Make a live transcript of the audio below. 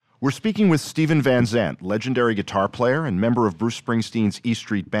We're speaking with Steven Van Zandt, legendary guitar player and member of Bruce Springsteen's E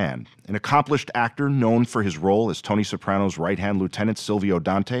Street Band, an accomplished actor known for his role as Tony Soprano's right-hand lieutenant Silvio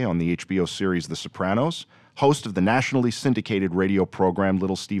Dante on the HBO series The Sopranos, host of the nationally syndicated radio program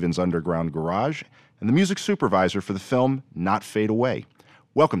Little Steven's Underground Garage, and the music supervisor for the film Not Fade Away.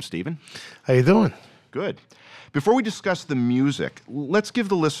 Welcome, Steven. How you doing? Good. Before we discuss the music, let's give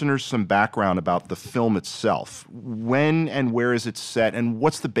the listeners some background about the film itself. When and where is it set, and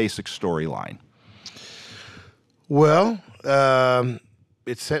what's the basic storyline? Well,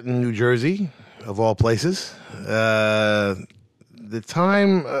 it's set in New Jersey, of all places. The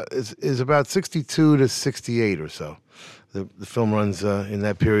time is about 62 to 68 or so. The film runs in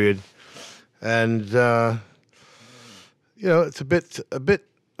that period. And, it's a bit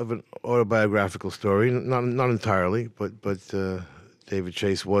of an autobiographical story, not entirely, but David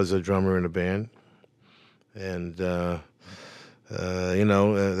Chase was a drummer in a band, and that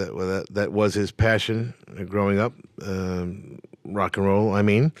was his passion growing up, rock and roll. I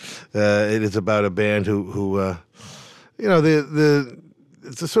mean, it is about a band who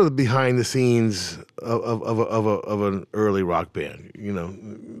it's a sort of behind the scenes of an early rock band.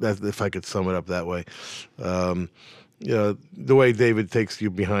 That, if I could sum it up that way. The way David takes you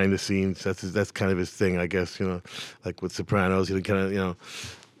behind the scenes, that's kind of his thing, I guess, like with Sopranos, kind of,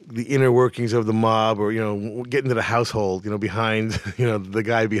 the inner workings of the mob, or, get into the household, behind, the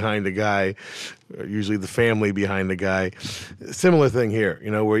guy behind the guy, usually the family behind the guy. Similar thing here,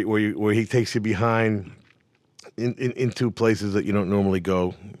 where he takes you behind into places that you don't normally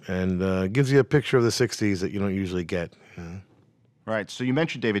go, and gives you a picture of the 60s that you don't usually get. Right. So you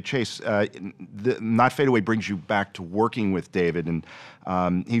mentioned David Chase. Not Fade Away brings you back to working with David, and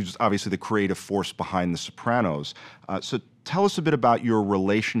he's obviously the creative force behind The Sopranos. So tell us a bit about your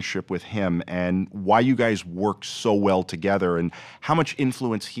relationship with him and why you guys work so well together, and how much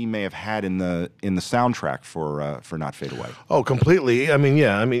influence he may have had in the soundtrack for Not Fade Away. Oh, completely. I mean,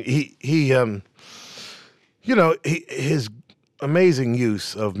 yeah. I mean, his amazing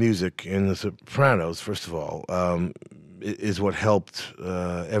use of music in The Sopranos, first of all, is what helped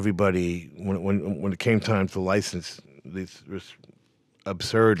everybody when it came time to license this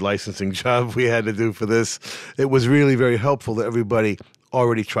absurd licensing job we had to do for this. It was really very helpful that everybody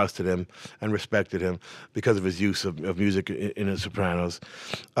already trusted him and respected him because of his use of music in The Sopranos.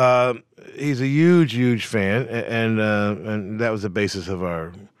 He's a huge fan, and that was the basis of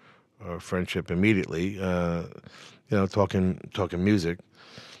our friendship immediately. Talking music,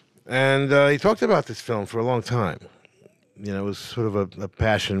 and he talked about this film for a long time. It was sort of a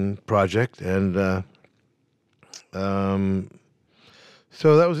passion project, and so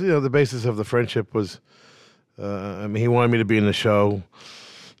that was, the basis of the friendship was, he wanted me to be in the show.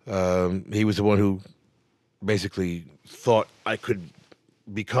 He was the one who basically thought I could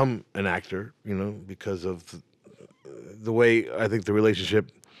become an actor, because of the way I think the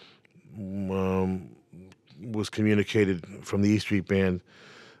relationship was communicated from the E Street Band.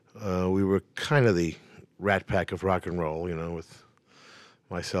 We were kind of the Rat Pack of rock and roll, with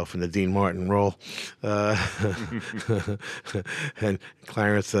myself in the Dean Martin role, and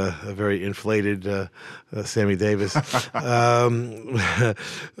Clarence, a very inflated Sammy Davis.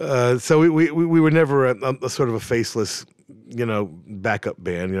 So we were never a sort of a faceless, backup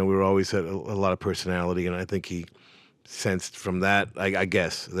band. We were always had a lot of personality, and I think he sensed from that, I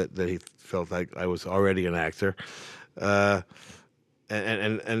guess, that he felt like I was already an actor,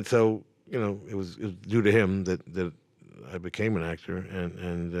 and so. It was due to him that I became an actor,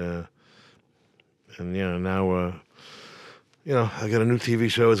 and now I got a new TV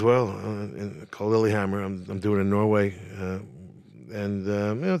show as well called Lilyhammer. I'm doing it in Norway, and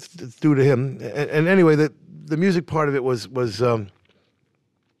it's due to him. And anyway, the music part of it was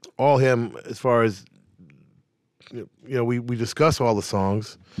all him. As far as we discuss all the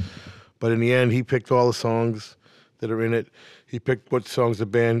songs, but in the end, he picked all the songs that are in it. He picked what songs the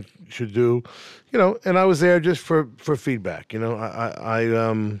band should do, and I was there just for feedback. I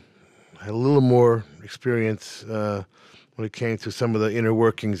had a little more experience when it came to some of the inner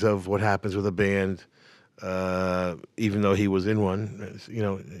workings of what happens with a band, even though he was in one.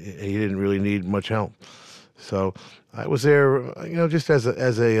 He didn't really need much help. So I was there, just as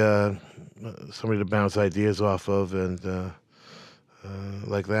a somebody to bounce ideas off of, and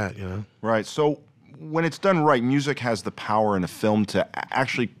like that, Right. So when it's done right, music has the power in a film to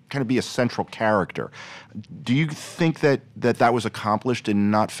actually kind of be a central character. Do you think that was accomplished in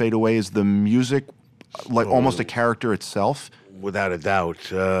Not Fade Away? Is the music like almost a character itself? Without a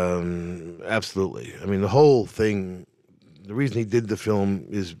doubt. Absolutely. I mean, the whole thing, the reason he did the film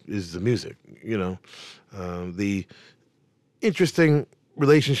is the music, The interesting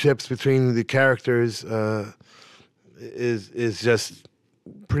relationships between the characters is just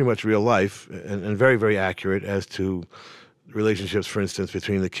pretty much real life and very, very accurate as to relationships, for instance,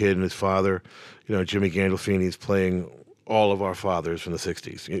 between the kid and his father. You know, Jimmy Gandolfini is playing all of our fathers from the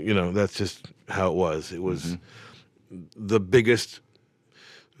 60s. You know, that's just how it was. It was the biggest,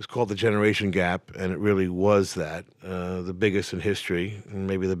 it was called the generation gap, and it really was that, the biggest in history, and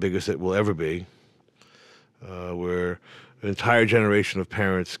maybe the biggest it will ever be, where an entire generation of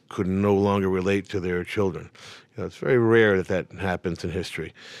parents could no longer relate to their children. You know, it's very rare that that happens in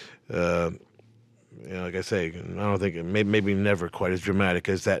history. You know, like I say, I don't think maybe never quite as dramatic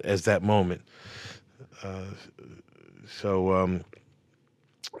as that moment. So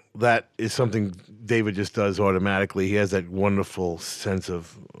that is something David just does automatically. He has that wonderful sense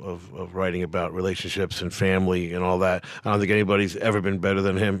of writing about relationships and family and all that. I don't think anybody's ever been better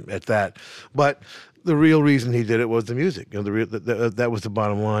than him at that. But the real reason he did it was the music. You know, that was the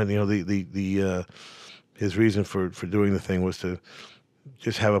bottom line. You know, his reason for doing the thing was to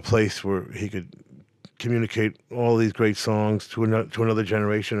just have a place where he could communicate all these great songs to another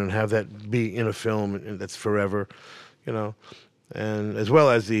generation and have that be in a film and that's forever, you know, and as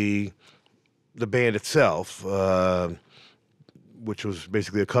well as the band itself, which was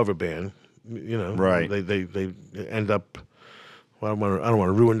basically a cover band, you know. Right. They end up. Well, I don't want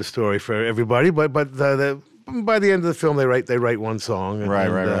to ruin the story for everybody, but by the end of the film, they write one song. And,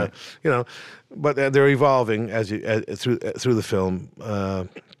 Right. You know, but they're evolving through the film.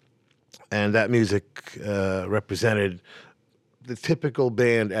 And that music represented the typical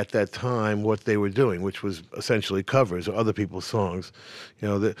band at that time, what they were doing, which was essentially covers of other people's songs. You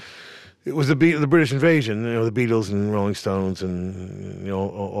know, it was the British Invasion, you know, the Beatles and Rolling Stones and, you know,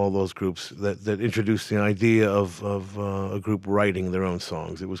 all those groups that introduced the idea of a group writing their own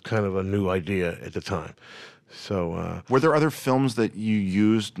songs. It was kind of a new idea at the time. So, were there other films that you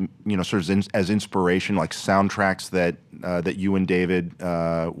used, you know, sort of as inspiration, like soundtracks that you and David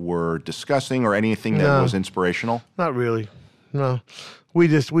were discussing, or anything that was inspirational? Not really. No, we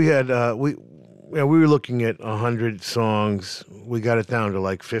were looking at 100 songs. We got it down to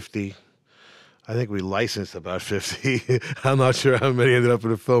like 50. I think we licensed about 50. I'm not sure how many ended up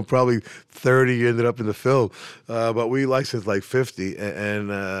in the film. Probably 30 ended up in the film. But we licensed like 50, and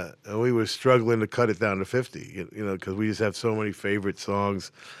we were struggling to cut it down to 50, you know, because we just have so many favorite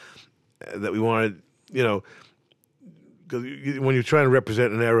songs that we wanted, you know, because when you're trying to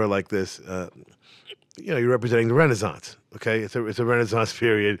represent an era like this, you know, you're representing the Renaissance, okay? It's a Renaissance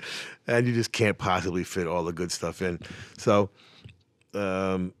period, and you just can't possibly fit all the good stuff in. So,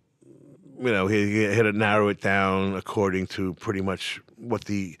 you know, he had to narrow it down according to pretty much what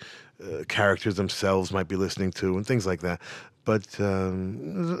the characters themselves might be listening to and things like that. But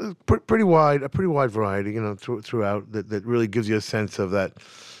a pretty wide variety, you know, throughout that really gives you a sense of that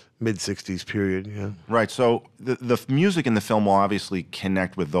mid-'60s period. Yeah. Right. So the music in the film will obviously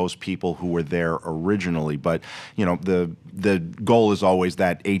connect with those people who were there originally, but, you know, the goal is always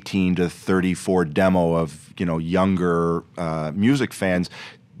that 18 to 34 demo of, you know, younger music fans.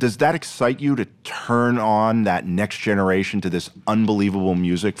 Does that excite you to turn on that next generation to this unbelievable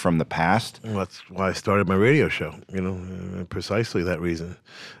music from the past? Well, that's why I started my radio show, you know, precisely that reason.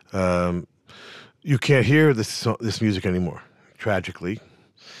 You can't hear this music anymore, tragically.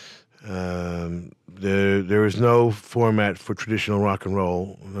 There is no format for traditional rock and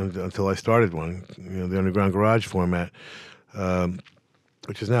roll until I started one, you know, the Underground Garage format,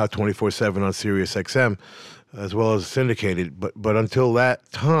 which is now 24/7 on Sirius XM, as well as syndicated. But until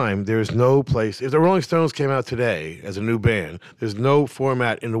that time, there's no place. If the Rolling Stones came out today as a new band, there's no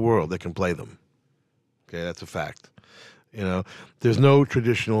format in the world that can play them. Okay, that's a fact. You know, there's no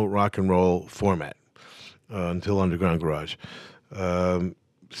traditional rock and roll format until Underground Garage.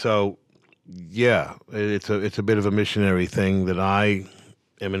 So, yeah, it's a bit of a missionary thing that I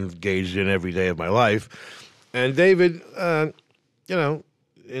am engaged in every day of my life. And David, you know,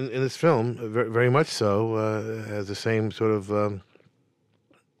 in this film, very much so, has the same sort of you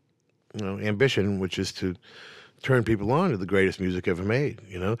know, ambition, which is to turn people on to the greatest music ever made.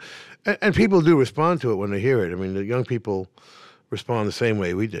 You know, and people do respond to it when they hear it. I mean, the young people respond the same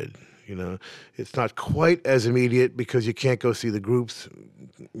way we did. You know, it's not quite as immediate because you can't go see the groups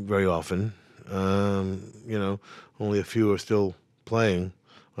very often. You know, only a few are still playing,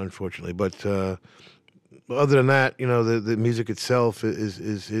 unfortunately. But other than that, you know, the music itself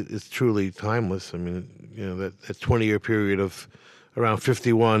is truly timeless. I mean, you know, that 20-year period of around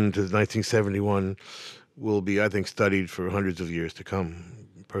 51 to 1971 will be, I think, studied for hundreds of years to come,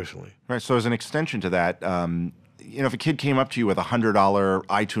 personally. Right. So as an extension to that, you know, if a kid came up to you with a $100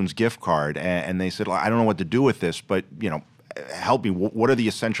 iTunes gift card and they said, I don't know what to do with this, but, you know, help me. What are the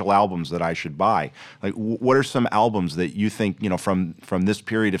essential albums that I should buy? Like, what are some albums that you think, you know, from this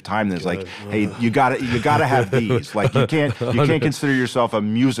period of time that's like, hey, you gotta have these. Like, you can't consider yourself a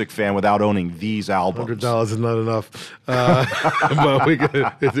music fan without owning these albums. $100 is not enough, but we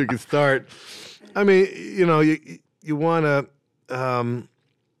can start. I mean, you know, you want to.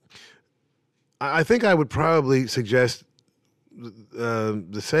 I think I would probably suggest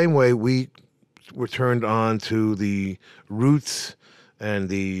the same way we were turned on to the roots and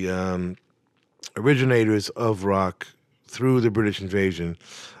the originators of rock through the British invasion.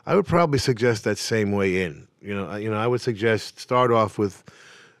 I would probably suggest that same way in. You know, I would suggest start off with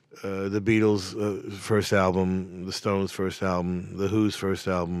the Beatles' first album, the Stones' first album, the Who's first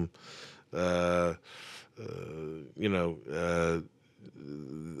album. You know,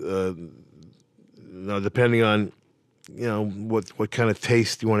 depending on, you know, what kind of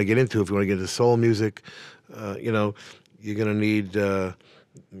taste you want to get into. If you want to get into soul music, you know, you're going to need the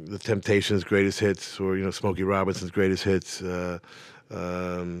Temptations' greatest hits, or, you know, Smokey Robinson's greatest hits. You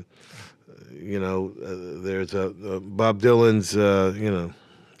know, there's Bob Dylan's, you know,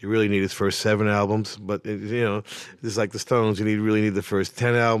 you really need his first 7 albums, but you know, it's like the Stones. You really need the first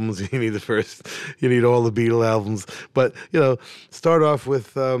 10 albums. You need all the Beatle albums. But you know, start off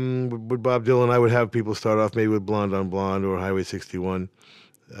with Bob Dylan. I would have people start off maybe with Blonde on Blonde or Highway 61.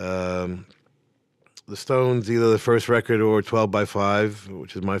 The Stones, either the first record or 12 by 5,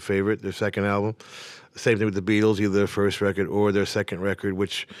 which is my favorite, their second album. Same thing with the Beatles, either their first record or their second record,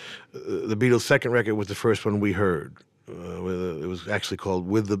 which the Beatles' second record was the first one we heard. It was actually called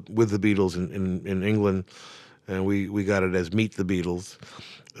With the Beatles in England, and we got it as Meet the Beatles.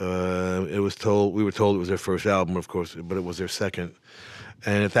 We were told it was their first album, of course, but it was their second.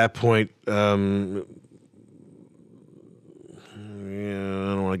 And at that point, I don't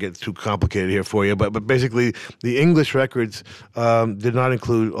want to get too complicated here for you, but basically the English records did not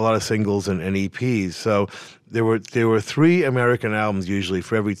include a lot of singles and EPs. So there were 3 American albums usually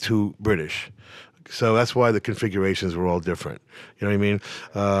for every 2 British. So that's why the configurations were all different. You know what I mean?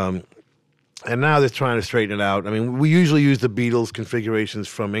 And now they're trying to straighten it out. I mean, we usually use the Beatles configurations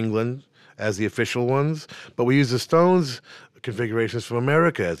from England as the official ones, but we use the Stones configurations from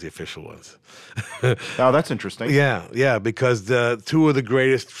America as the official ones. Oh, that's interesting. Yeah, because the 2 of the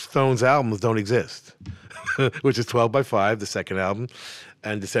greatest Stones albums don't exist, which is 12 by 5, the second album,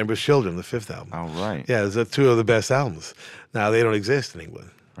 and December's Children, the 5th album. Oh, right. Yeah, those are 2 of the best albums. Now, they don't exist in England.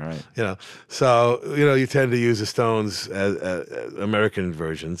 Right. You know, so you know, you tend to use the Stones as American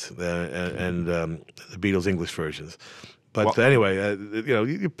versions and the Beatles English versions. But anyway, you know,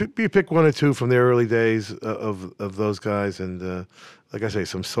 you pick 1 or 2 from the early days of those guys, and like I say,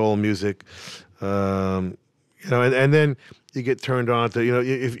 some soul music. You know, and then you get turned on to, you know,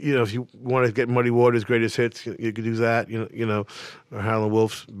 if you want to get Muddy Waters' greatest hits, you could do that. You know, or Howlin'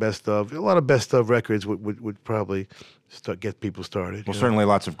 Wolf's best of. A lot of best of records would probably get people started. Well, certainly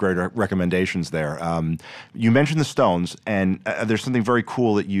lots of great recommendations there. You mentioned the Stones, and there's something very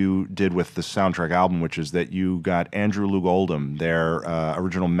cool that you did with the soundtrack album, which is that you got Andrew Loog Oldham, their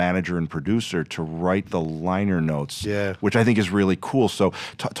original manager and producer, to write the liner notes, which I think is really cool. So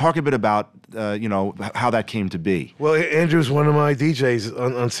talk a bit about you know, how that came to be. Well, Andrew's one of my DJs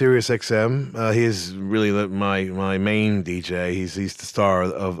on Sirius XM. He is really my main DJ. He's the star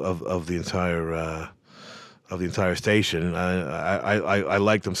of the entire station. I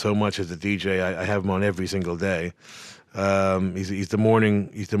liked him so much as a DJ. I have him on every single day. He's the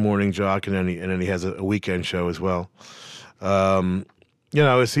morning jock, and then he has a weekend show as well. You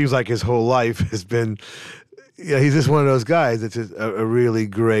know, it seems like his whole life has been. Yeah, he's just one of those guys that's just a really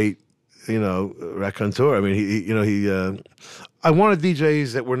great, you know, raconteur. I mean, I wanted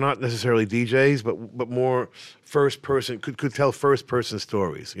DJs that were not necessarily DJs, but more first person, could tell first person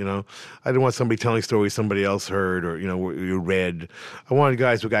stories. You know, I didn't want somebody telling stories somebody else heard or, you know, you read. I wanted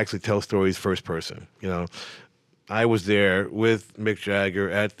guys who could actually tell stories first person. You know, I was there with Mick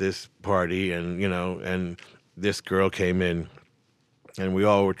Jagger at this party, and you know, and this girl came in, and we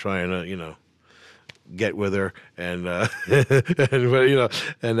all were trying to, you know, get with her, and you know,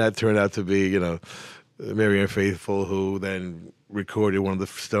 and that turned out to be, you know, Marianne Faithfull, who then recorded one of the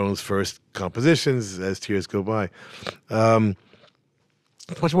Stones' first compositions, As Tears Go By.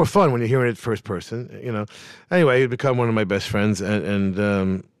 It's much more fun when you're hearing it first person, you know. Anyway, he'd become one of my best friends,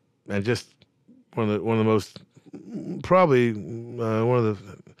 and just one of the most, probably one of the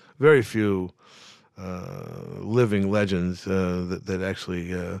very few living legends that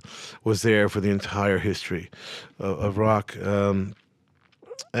actually was there for the entire history of rock,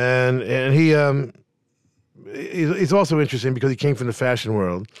 and he's also interesting because he came from the fashion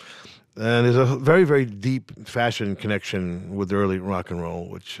world, And there's a very, very deep fashion connection with early rock and roll,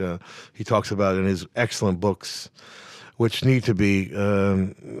 which he talks about in his excellent books, which need to be,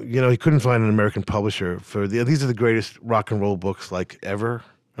 he couldn't find an American publisher for these are the greatest rock and roll books like ever,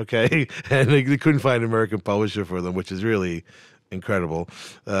 okay? And they couldn't find an American publisher for them, which is really incredible.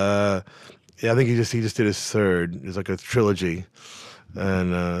 I think he just did his third. It's like a trilogy.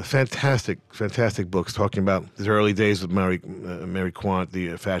 And fantastic books talking about his early days with Mary Quant,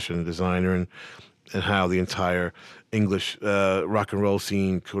 the fashion designer, and how the entire English rock and roll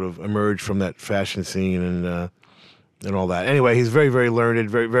scene could have emerged from that fashion scene and all that. Anyway, he's very, very learned,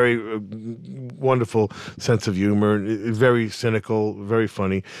 very, very wonderful sense of humor, very cynical, very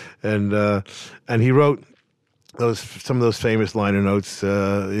funny, and he wrote some of those famous liner notes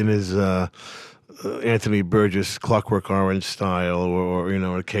in his. Anthony Burgess Clockwork Orange style,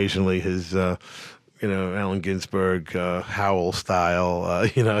 or occasionally his Allen Ginsberg Howl style.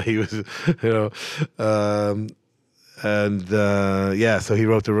 He was so he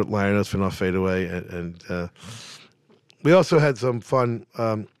wrote the liner notes for Not Fade Away, and we also had some fun.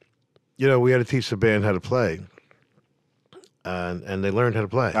 We had to teach the band how to play. And they learned how to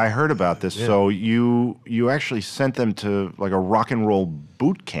play. I heard about this. Yeah. So you actually sent them to like a rock and roll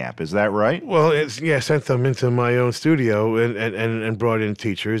boot camp. Is that right? Well, sent them into my own studio and brought in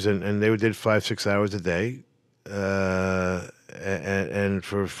teachers, and they did 5-6 hours a day, and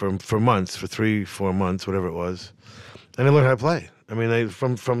for months, for 3-4 months, whatever it was, and they learned how to play. I mean, they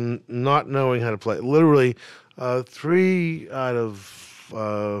from not knowing how to play, literally, 3 out of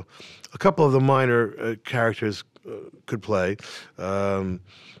a couple of the minor characters could play,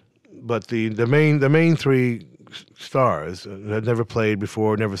 but the main 3 stars had never played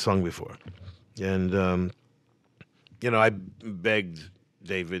before, never sung before, and I begged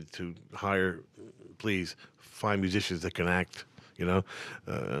David to please find musicians that can act. And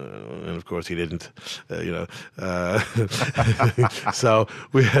of course he didn't. So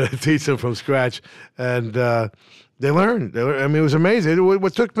we had to teach them from scratch, and they learned. I mean, it was amazing.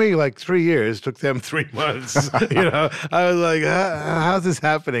 What took me like 3 years took them 3 months. I was like, how's this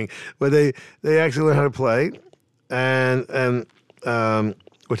happening? But they actually learned how to play, and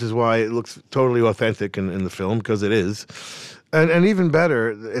which is why it looks totally authentic in the film, because it is, and even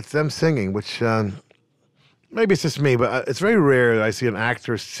better, it's them singing, which. Maybe it's just me, but it's very rare that I see an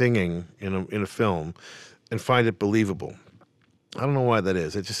actor singing in a film and find it believable. I don't know why that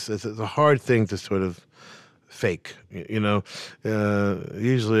is. It's a hard thing to sort of fake.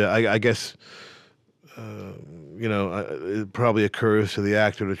 Usually, I guess, it probably occurs to the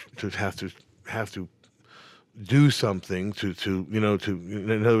actor to have to do something to in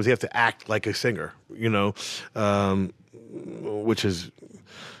other words, you have to act like a singer. Which is.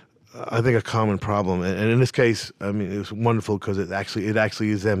 I think a common problem, and in this case, I mean, it was wonderful because it actually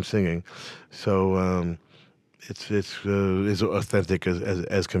is them singing, so it's as authentic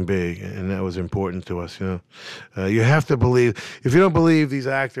as can be, and that was important to us. You have to believe. If you don't believe these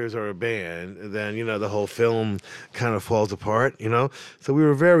actors are a band, then the whole film kind of falls apart. So we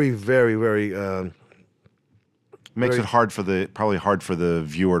were very, very, very. Makes it probably hard for the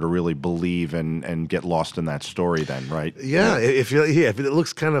viewer to really believe and get lost in that story then, right? Yeah, if it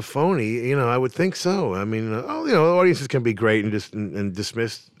looks kind of phony, I would think so. I mean, audiences can be great and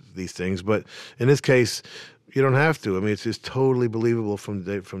dismiss these things, but in this case, you don't have to. I mean, it's just totally believable from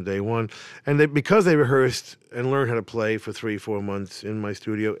day one. And because they rehearsed and learned how to play for 3-4 months in my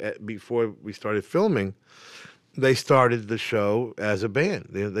studio before we started filming, they started the show as a band.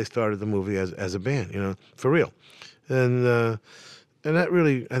 They started the movie as a band, for real. And that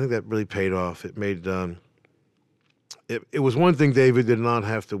really, I think that really paid off. It made it was one thing David did not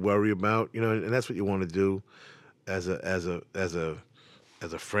have to worry about, and that's what you want to do as a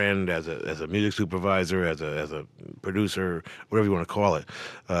friend, as a music supervisor, as a producer, whatever you want to call it.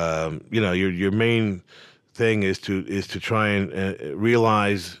 Your main thing is to try and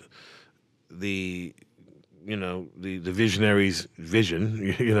realize the visionary's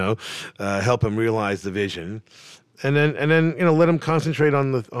vision, help him realize the vision, and then let him concentrate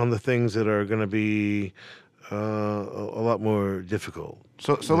on the things that are going to be a lot more difficult.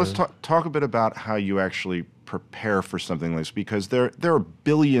 So let's talk a bit about how you actually prepare for something like this, because there are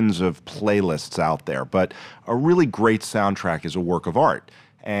billions of playlists out there, but a really great soundtrack is a work of art.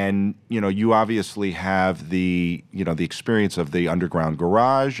 And you obviously have the experience of the underground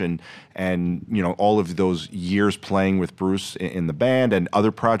garage and all of those years playing with Bruce in the band and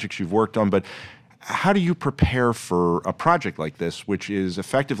other projects you've worked on. But how do you prepare for a project like this, which is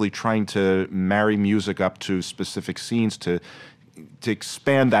effectively trying to marry music up to specific scenes to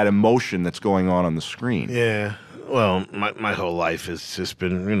expand that emotion that's going on the screen? Yeah. Well, my whole life has just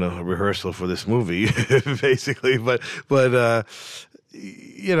been, a rehearsal for this movie, basically. But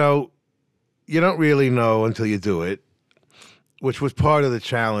you know, you don't really know until you do it, which was part of the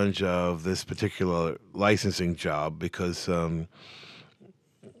challenge of this particular licensing job, because,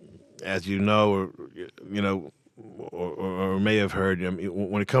 as you know, or may have heard,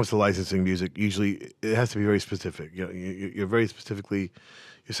 when it comes to licensing music, usually it has to be very specific. You're very specifically,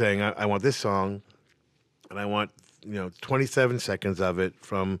 you're saying, I want this song, and I want 27 seconds of it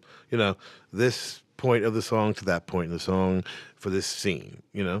from this point of the song to that point in the song for this scene.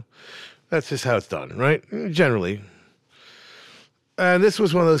 That's just how it's done, right? Generally. And this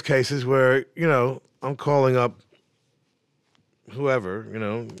was one of those cases where I'm calling up whoever,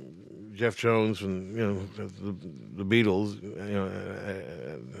 Jeff Jones and the Beatles,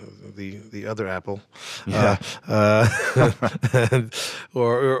 the other Apple, Yeah. and,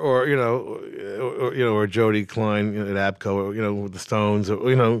 or Jody Klein at ABCO, or with the Stones, or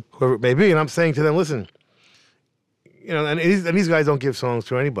whoever it may be, and I'm saying to them, listen, and these guys don't give songs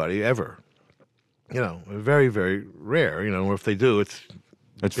to anybody ever, very, very rare, or if they do, it's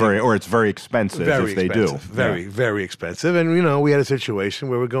very expensive very if they expensive, do. very, very expensive. And, we had a situation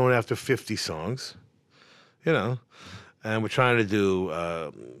where we're going after 50 songs, and we're trying to do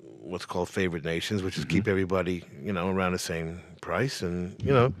what's called favored nations, which is keep everybody, around the same price. And,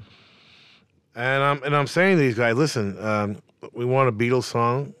 and I'm saying to these guys, listen, we want a Beatles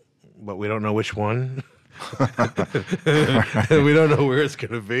song, but we don't know which one. We don't know where it's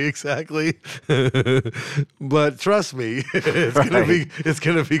going to be exactly, but trust me, it's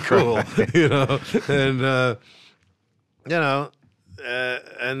going to be cool,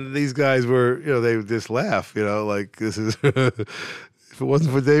 and these guys were, they would just laugh, like this is. If it wasn't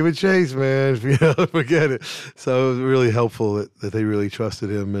for David Chase, man, forget it. So it was really helpful that they really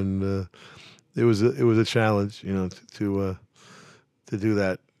trusted him, and it was a challenge, to do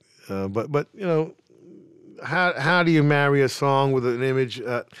that. But how do you marry a song with an image?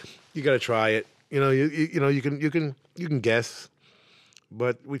 You got to try it. You can guess,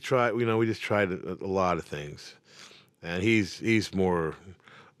 but we try. We just tried a lot of things, and he's more,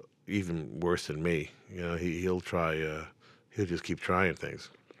 even worse than me. He'll try. He'll just keep trying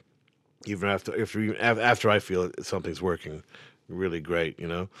things, even after I feel something's working really great.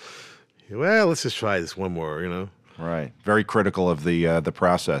 Well, let's just try this one more. Right. Very critical of the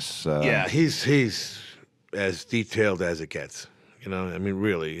process. Yeah, he's as detailed as it gets. I mean,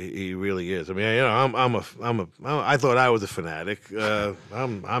 really, he really is. I mean, I thought I was a fanatic.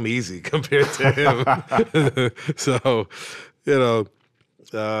 I'm easy compared to him. So,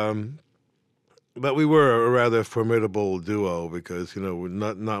 but we were a rather formidable duo because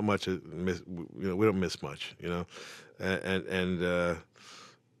not much. We don't miss much.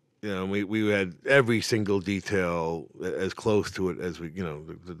 We had every single detail as close to it as we,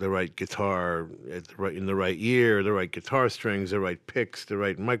 the right guitar in the right year, the right guitar strings, the right picks, the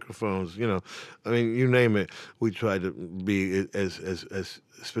right microphones. I mean, you name it. We tried to be as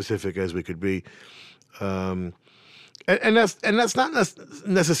specific as we could be, and that's not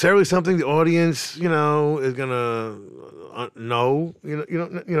necessarily something the audience, is gonna know.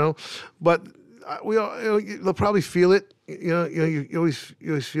 But we all, they'll probably feel it. You always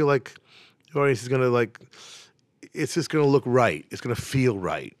feel like the audience is gonna it's just gonna look right. It's gonna feel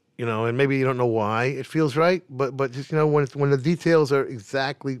right. And maybe you don't know why it feels right, but just when the details are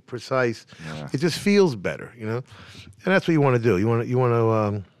exactly precise, it just feels better. And that's what you want to do. You want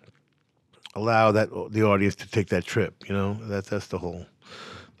to allow the audience to take that trip. That's the whole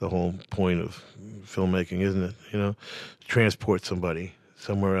point of filmmaking, isn't it? Transport somebody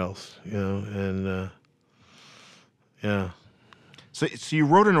somewhere else. And yeah. So you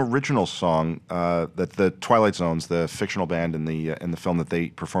wrote an original song that the Twilight Zones, the fictional band in the film that they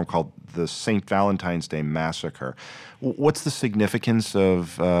performed, called the St. Valentine's Day Massacre. What's the significance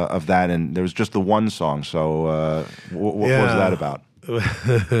of that? And there was just the one song. So what was that about?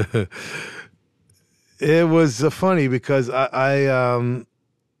 It was funny because I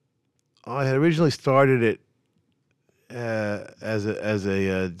had originally started it as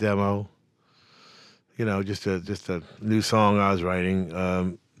a demo. Just a new song I was writing,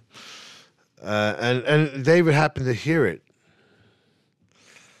 and David happened to hear it,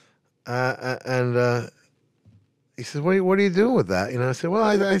 and he said, "What are you doing with that?" I said, "Well,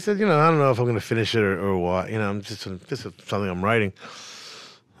 I said, I don't know if I'm going to finish it or what. I'm just something I'm writing."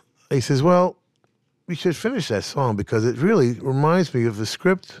 He says, "Well, we should finish that song because it really reminds me of the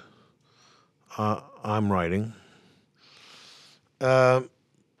script I'm writing."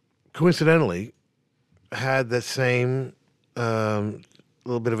 Coincidentally, had that same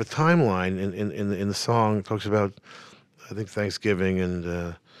little bit of a timeline in the song. It talks about, I think, Thanksgiving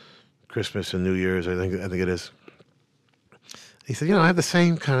and Christmas and New Year's. I think it is. He said, I have the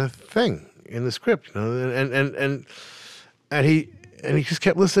same kind of thing in the script, and he just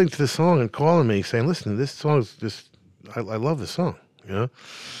kept listening to the song and calling me, saying, "Listen, this song's just, I love this song."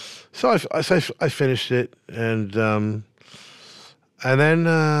 So I finished it, and then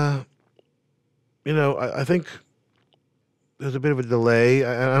I think there's a bit of a delay.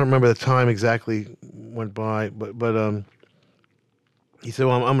 I don't remember the time exactly went by, but he said,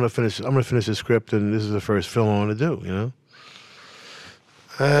 "Well, I'm going to finish the script, and this is the first film I want to do."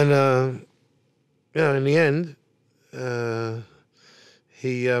 And in the end,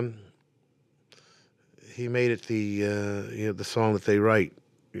 he made it the song that they write,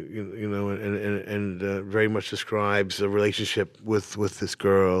 and very much describes a relationship with this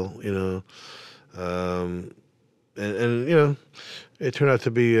girl, and it turned out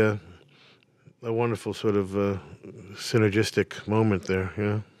to be a wonderful sort of synergistic moment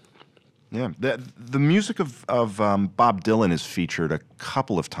there. Yeah, the music of Bob Dylan is featured a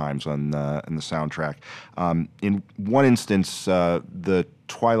couple of times in the soundtrack. In one instance, the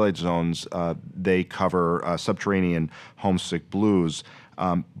Twilight Zones, they cover Subterranean Homesick Blues.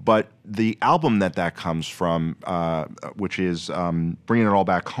 But the album that comes from, which is Bringing It All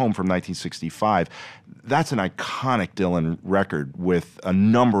Back Home from 1965, that's an iconic Dylan record with a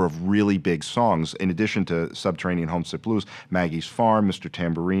number of really big songs. In addition to Subterranean Homesick Blues, Maggie's Farm, Mr.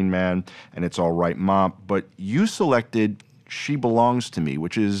 Tambourine Man, and It's All Right Ma. But you selected She Belongs to Me,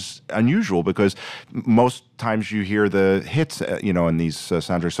 which is unusual because most times you hear the hits, in these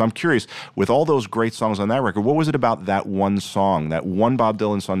soundtracks. So I'm curious, with all those great songs on that record, what was it about that one song, that one Bob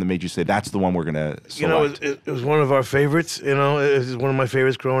Dylan song that made you say, that's the one we're going to select? It was one of our favorites, it was one of my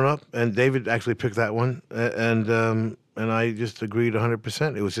favorites growing up, and David actually picked that one, and I just agreed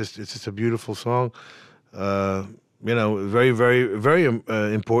 100%. It's just a beautiful song, very, very, very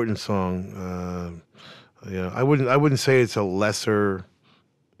important song. I wouldn't say it's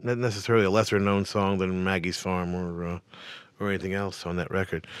not necessarily a lesser known song than Maggie's Farm or anything else on that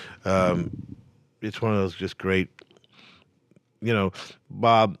record. It's one of those just great.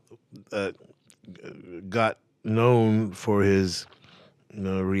 Bob got known for his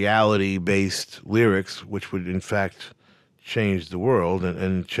reality-based lyrics, which would in fact change the world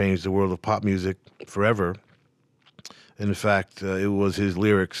and change the world of pop music forever. In fact, it was his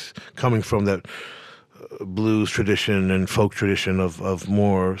lyrics coming from that blues tradition and folk tradition of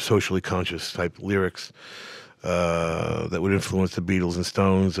more socially conscious type lyrics that would influence the Beatles and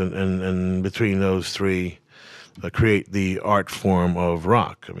Stones, and between those three create the art form of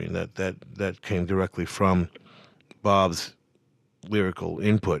rock. I mean, that came directly from Bob's lyrical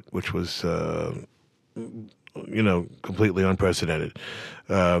input, which was completely unprecedented.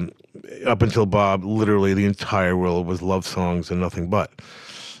 Up until Bob, literally the entire world was love songs and nothing but.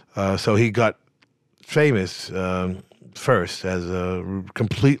 So he got famous first as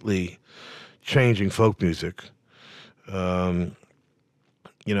completely changing folk music. They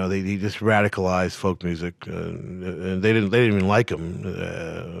just radicalized folk music, and they didn't even like him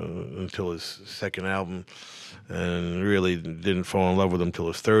until his second album, and really didn't fall in love with him until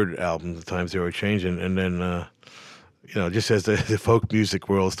his third album, The Times They Were Changing, and then. Just as the folk music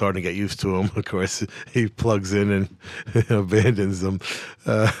world is starting to get used to him, of course, he plugs in and abandons them.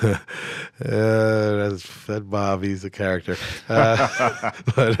 That Bob, he's a character.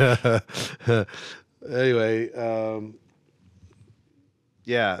 But anyway,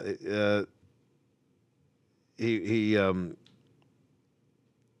 he's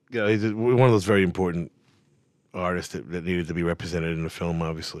one of those very important artist that needed to be represented in the film,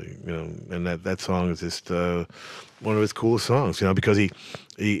 obviously, and that song is just one of his coolest songs, because he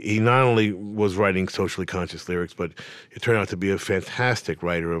not only was writing socially conscious lyrics, but it turned out to be a fantastic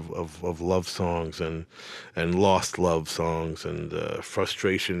writer of love songs and lost love songs and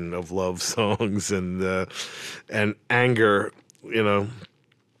frustration of love songs and anger, I mean,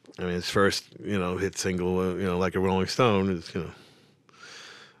 his first, hit single, Like a Rolling Stone is,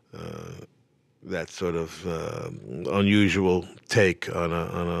 that sort of unusual take on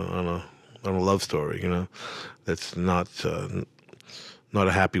a love story, that's not a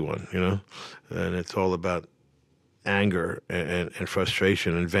happy one, and it's all about anger and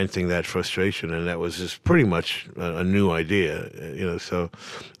frustration and venting that frustration, and that was just pretty much a new idea, So,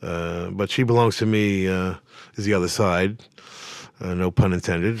 but She Belongs to Me is the other side. No pun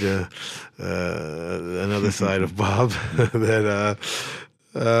intended. Another side of Bob that.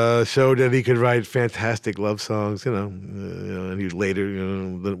 Showed that he could write fantastic love songs, and he later,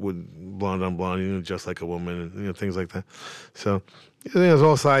 would Blonde on Blonde, Just Like a Woman, and things like that. So there's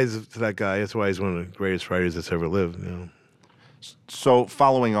all sides to that guy. That's why he's one of the greatest writers that's ever lived. So,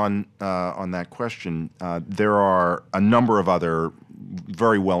 following on that question, there are a number of other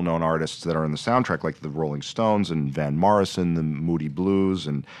very well-known artists that are in the soundtrack, like the Rolling Stones and Van Morrison, the Moody Blues,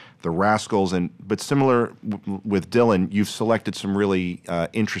 and the Rascals. But similar with Dylan, you've selected some really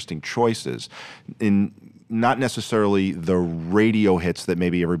interesting choices, in not necessarily the radio hits that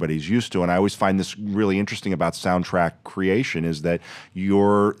maybe everybody's used to. And I always find this really interesting about soundtrack creation, is that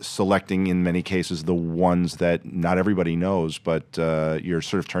you're selecting, in many cases, the ones that not everybody knows, but you're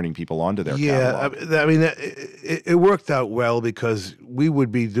sort of turning people onto their catalog. Yeah, I mean, it worked out well because we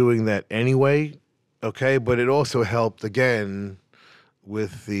would be doing that anyway, okay? But it also helped, again,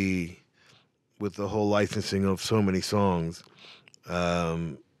 with the whole licensing of so many songs.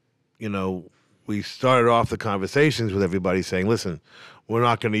 We started off the conversations with everybody saying, listen, we're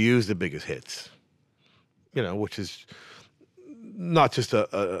not going to use the biggest hits, which is not just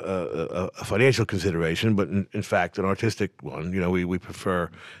a financial consideration, but in fact an artistic one. We prefer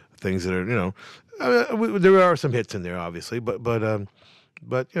things that are, there are some hits in there, obviously, but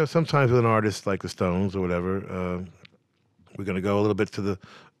sometimes with an artist like the Stones or whatever, we're going to go a little bit to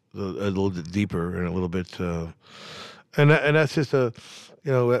a little bit deeper and a little bit, and that's just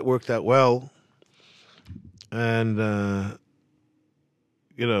that worked out well. And,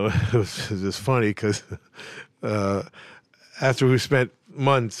 it was just funny because after we spent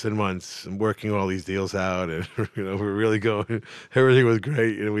months and months working all these deals out, and, we were really going, everything was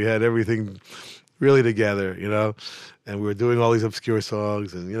great, and we had everything really together, and we were doing all these obscure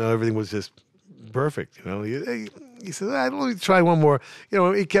songs, and, everything was just perfect, He said, let me try one more.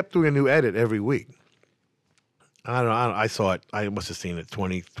 He kept doing a new edit every week. I don't know. I saw it. I must have seen it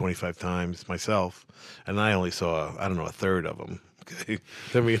 20, 25 times myself, and I only saw, a third of them. Okay,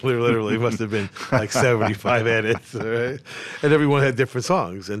 I mean, literally, it must have been like 75 edits, right? And everyone had different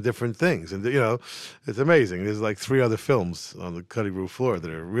songs and different things, and it's amazing. There's like 3 other films on the cutting room floor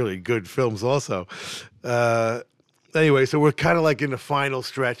that are really good films, also. Anyway, so we're kind of like in the final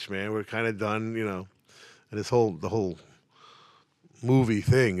stretch, man. We're kind of done, and the whole movie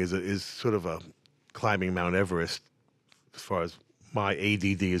thing is sort of a climbing Mount Everest as far as my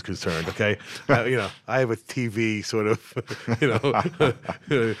ADD is concerned, okay? I have a TV sort of,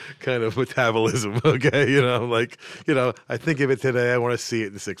 kind of metabolism, okay? I think of it today, I want to see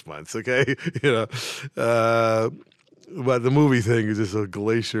it in 6 months, okay? But the movie thing is just a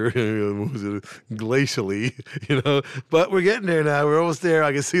glacier, glacially, But we're getting there now. We're almost there.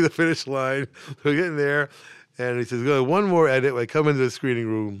 I can see the finish line. We're getting there. And he says, go, one more edit. I come into the screening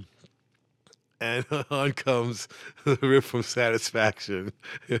room, and on comes the riff from Satisfaction.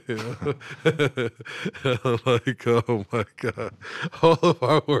 I'm like, oh my God. All of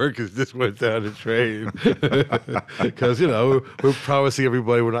our work has just went down the drain. Because, we're promising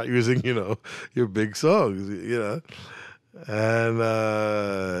everybody we're not using, your big songs, And,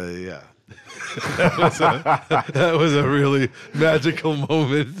 yeah. that was a really magical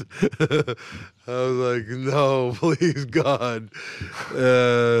moment. I was like, no, please, God.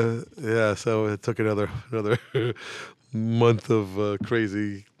 So it took another month of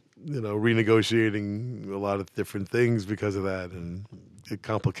crazy, renegotiating a lot of different things because of that, and it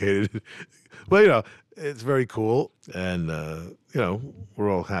complicated. Well, it's very cool, and we're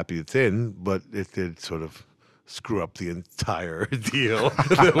all happy it's in, but it did sort of screw up the entire deal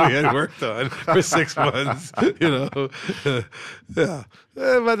that we had worked on for 6 months, Yeah,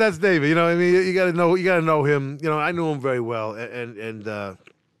 but that's David. You got to know him. I knew him very well, and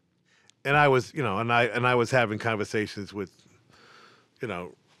I was, and I was having conversations with,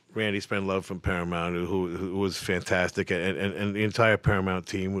 Randy Spendlove from Paramount, who was fantastic, and the entire Paramount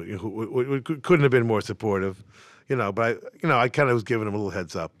team who couldn't have been more supportive, But I kind of was giving him a little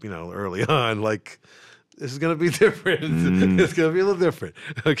heads up, early on, like, this is going to be different. It's going to be a little different.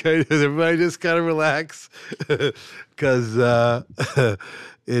 Okay? Everybody just kind of relax. Because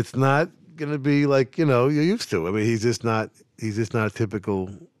it's not going to be like, you're used to. I mean, he's just not a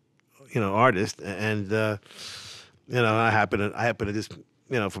typical, artist. And, I happen to just,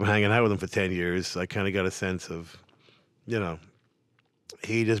 from hanging out with him for 10 years, I kind of got a sense of,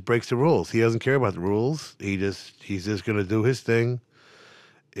 he just breaks the rules. He doesn't care about the rules. He's just going to do his thing.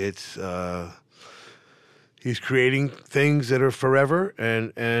 It's, he's creating things that are forever,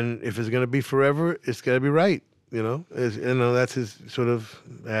 and if it's going to be forever, it's got to be right. That's his sort of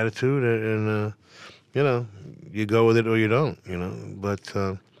attitude, and you go with it or you don't. But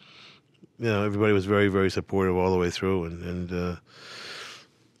everybody was very, very supportive all the way through, and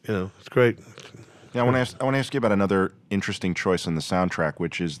it's great. Yeah, I want to ask you about another interesting choice on the soundtrack,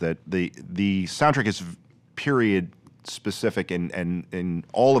 which is that the soundtrack is period specific, and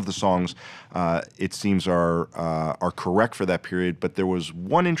all of the songs, it seems, are correct for that period. But there was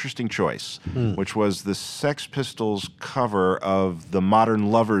one interesting choice, which was the Sex Pistols cover of the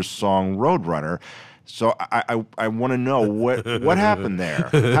Modern Lovers song "Roadrunner." So I want to know what happened there.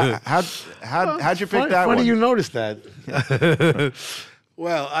 How'd you pick that one? Funny you noticed that.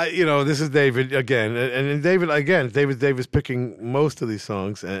 Well, this is David again, and David Davis picking most of these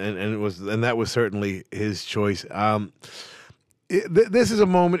songs, and that was certainly his choice. This is a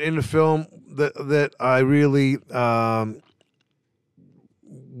moment in the film that I really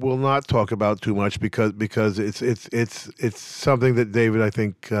will not talk about too much because it's something that David, I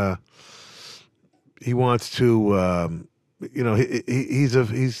think, he wants to, he's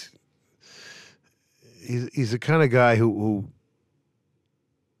the kind of guy who.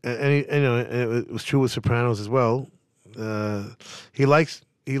 And it was true with Sopranos as well. He likes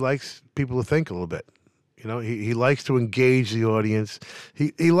people to think a little bit. He likes to engage the audience. He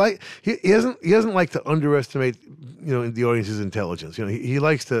doesn't like to underestimate the audience's intelligence. He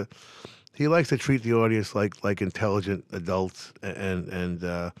likes to treat the audience like intelligent adults and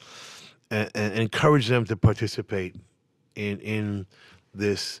encourage them to participate in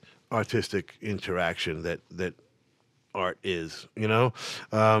this artistic interaction that art is, rather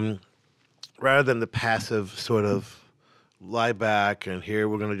than the passive sort of lie back and here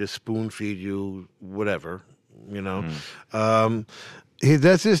we're going to just spoon feed you whatever,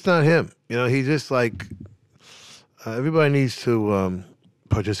 that's just not him. He's just like everybody needs to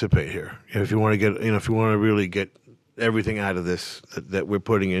participate here. If you want to get, if you want to really get everything out of this that we're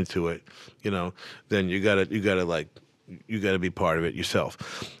putting into it, then you gotta be part of it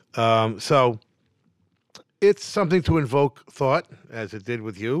yourself. So. It's something to invoke thought, as it did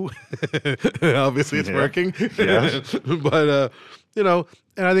with you. Obviously, it's working. Yes. But, and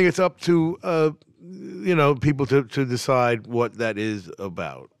I think it's up to, people to decide what that is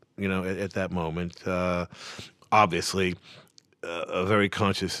about, at that moment. Obviously, a very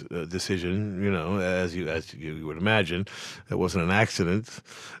conscious decision, as you would imagine. It wasn't an accident.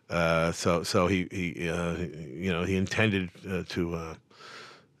 So he intended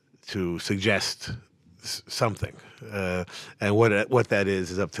to suggest something, and what that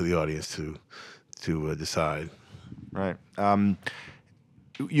is up to the audience to decide. Right.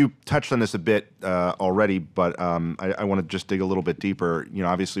 You touched on this a bit already, but I want to just dig a little bit deeper.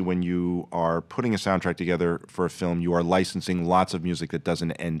 Obviously, when you are putting a soundtrack together for a film, you are licensing lots of music that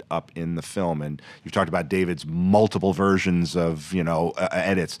doesn't end up in the film, and you've talked about David's multiple versions of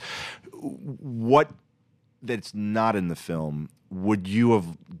edits. What that's not in the film would you have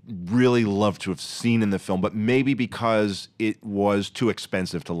really loved to have seen in the film, but maybe because it was too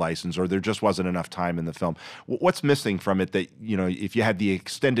expensive to license or there just wasn't enough time in the film? What's missing from it that, if you had the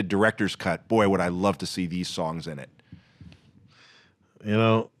extended director's cut, boy, would I love to see these songs in it?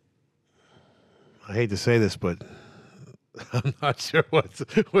 I hate to say this, but I'm not sure what's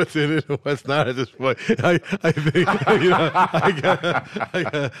in it and what's not at this point. I think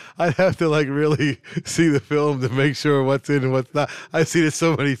I'd have to really see the film to make sure what's in and what's not. I've seen it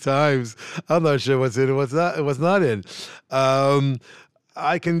so many times. I'm not sure what's in and what's not in.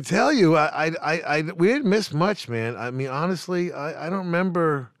 I can tell you, we didn't miss much, man. I mean, honestly, I don't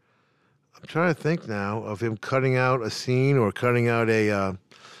remember. I'm trying to think now of him cutting out a scene or cutting out a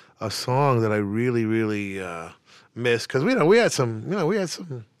song that I really missed, because we had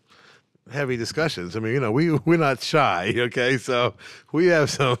some heavy discussions. I mean, we're not shy, okay? So we have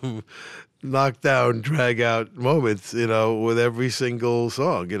some knockdown, drag out moments, with every single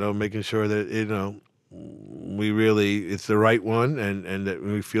song, making sure that we really it's the right one and that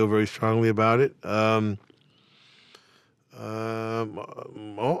we feel very strongly about it. An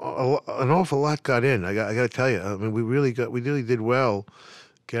awful lot got in. I got to tell you. I mean, we really did well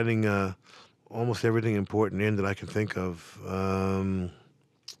getting almost everything important in that I can think of.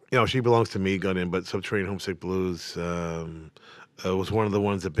 She Belongs to Me got in, but Subterranean Homesick Blues was one of the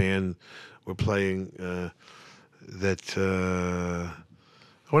ones the band were playing and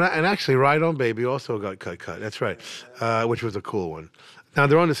actually Ride On Baby also got cut. That's right, which was a cool one. Now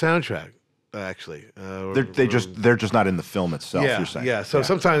they're on the soundtrack. Actually, they're just not in the film itself. Yeah, you're saying. Yeah. So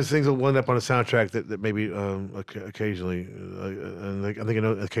sometimes things will end up on a soundtrack that maybe occasionally, and I think I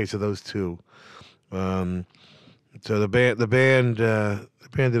know the case of those two. So the band did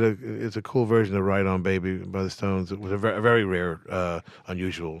it's a cool version of "Ride On Baby" by the Stones. It was a very rare,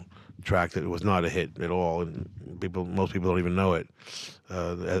 unusual track that was not a hit at all, and most people don't even know it.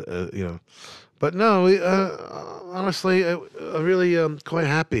 But no, honestly, I'm really quite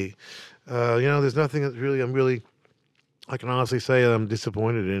happy There's nothing that really, I can honestly say I'm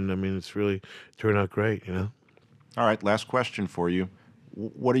disappointed in. I mean, it's really turned out great, you know? All right, last question for you.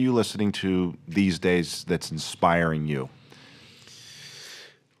 What are you listening to these days that's inspiring you?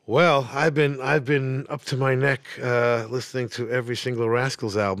 Well, I've been up to my neck listening to every single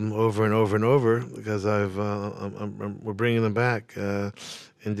Rascals album over and over and over because we're bringing them back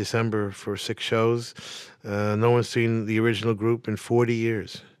in December for 6 shows. No one's seen the original group in 40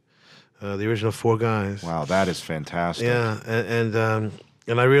 years. The original four guys. Wow, that is fantastic. Yeah,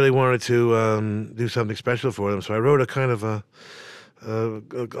 and I really wanted to do something special for them, so I wrote a kind of a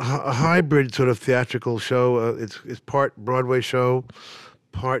hybrid sort of theatrical show. It's part Broadway show,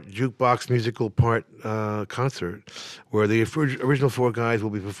 part jukebox musical, part concert, where the original four guys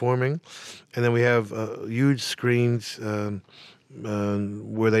will be performing, and then we have huge screens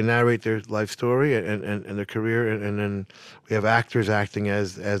where they narrate their life story and their career, and then we have actors acting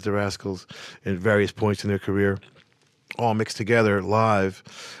as the Rascals at various points in their career, all mixed together live,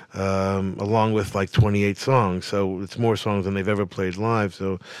 along with like 28 songs. So it's more songs than they've ever played live.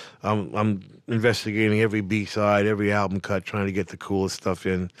 So I'm investigating every B-side, every album cut, trying to get the coolest stuff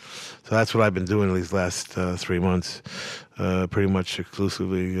in. So that's what I've been doing these last 3 months, pretty much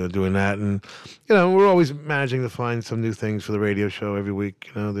exclusively doing that. And, we're always managing to find some new things for the radio show every week.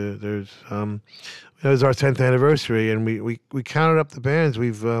 There's our 10th anniversary, and we counted up the bands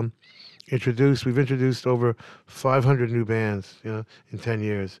we've introduced over 500 new bands, in 10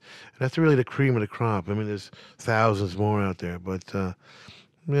 years. And that's really the cream of the crop. I mean, there's thousands more out there, but,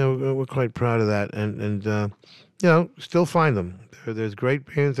 we're quite proud of that. And still find them. There's great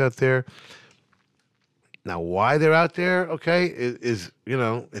bands out there. Now, why they're out there, okay, is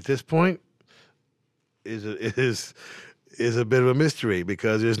at this point, is a bit of a mystery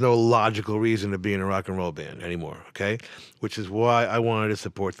because there's no logical reason to be in a rock and roll band anymore, okay? Which is why I wanted to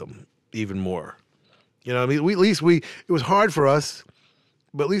support them even more. I mean, it was hard for us,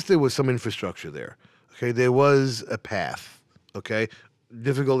 but at least there was some infrastructure there. Okay, there was a path. Okay,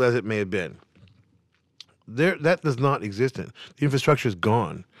 difficult as it may have been. That does not exist. The infrastructure is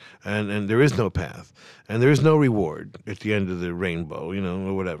gone, and there is no path, and there is no reward at the end of the rainbow,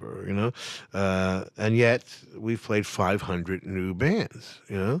 or whatever, and yet we've played 500 new bands,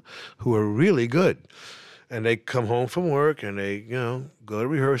 who are really good. And they come home from work and they, go to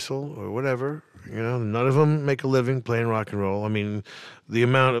rehearsal or whatever. None of them make a living playing rock and roll. I mean, the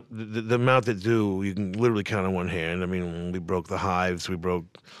amount that do, you can literally count on one hand. I mean, we broke the Hives. We broke,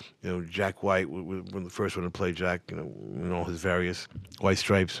 Jack White, when the first one to play Jack, in all his various White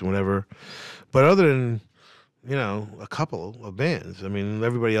Stripes and whatever. But other than, a couple of bands, I mean,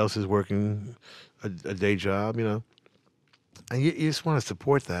 everybody else is working a day job, And you just want to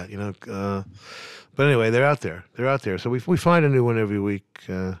support that, But anyway, they're out there. They're out there. So we find a new one every week.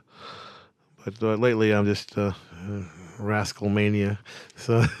 But lately, I'm just Rascal Mania.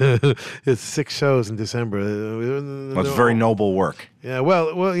 So it's 6 shows in December. Well, it's very noble work. Yeah.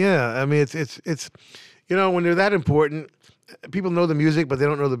 Well, yeah. I mean, it's when they're that important, people know the music, but they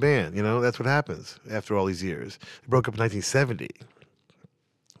don't know the band. That's what happens after all these years. They broke up in 1970.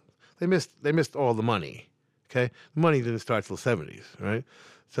 They missed all the money. Okay, the money didn't start till the 70s, right?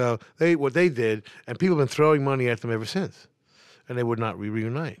 So what they did, and people have been throwing money at them ever since, and they would not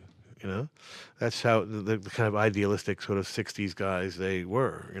reunite. That's how the kind of idealistic sort of 60s guys they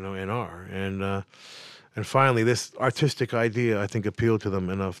were, and are. And finally, this artistic idea, I think, appealed to them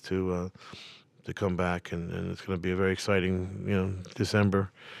enough to come back, and it's going to be a very exciting,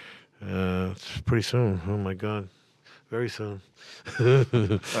 December. It's pretty soon. Oh my God. Very soon. I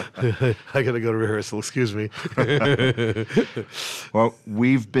got to go to rehearsal. Excuse me. Well,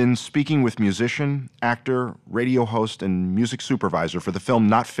 we've been speaking with musician, actor, radio host, and music supervisor for the film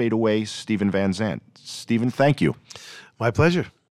Not Fade Away, Steven Van Zandt. Steven, thank you. My pleasure.